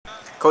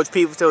Coach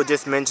Peterson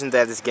just mentioned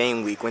that it's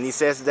game week. When he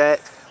says that,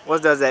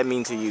 what does that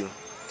mean to you?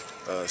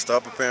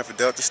 Start preparing for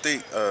Delta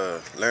State,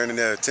 learning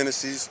their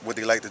tendencies, what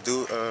they like to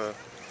do,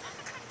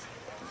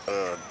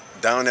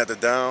 down after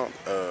down,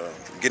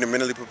 getting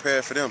mentally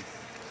prepared for them.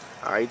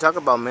 All right, you talk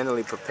about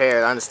mentally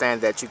prepared. I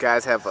understand that you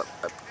guys have a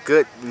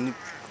good,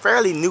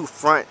 fairly new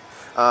front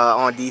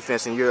on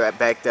defense, and you're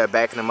back there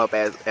backing them up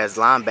as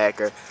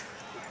linebacker.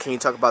 Can you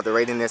talk about the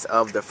readiness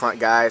of the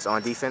front guys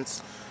on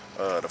defense?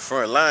 The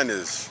front line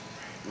is,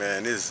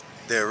 man,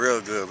 they're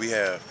real good. We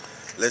have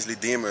Leslie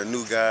Deemer, a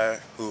new guy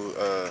who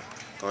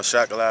gonna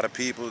shock a lot of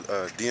people.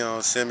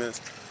 Deion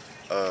Simmons,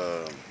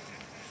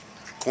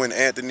 Quinn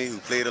Anthony, who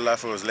played a lot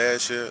for us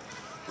last year.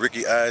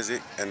 Ricky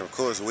Isaac, and of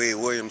course Wade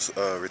Williams,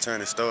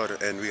 returning starter,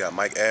 and we got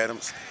Mike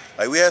Adams.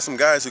 Like, we have some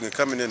guys who can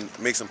come in and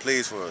make some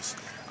plays for us.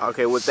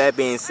 Okay, with that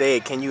being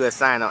said, can you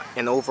assign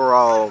an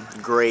overall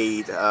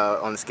grade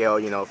on the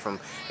scale, from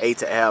A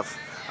to F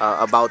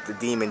about the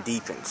Demon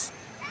defense?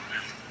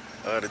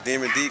 The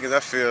Demon Deacons, I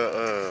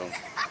feel,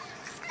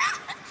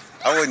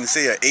 I wouldn't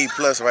say an A+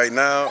 right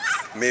now,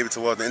 maybe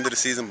towards the end of the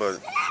season, but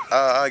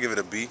I'll give it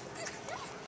a B.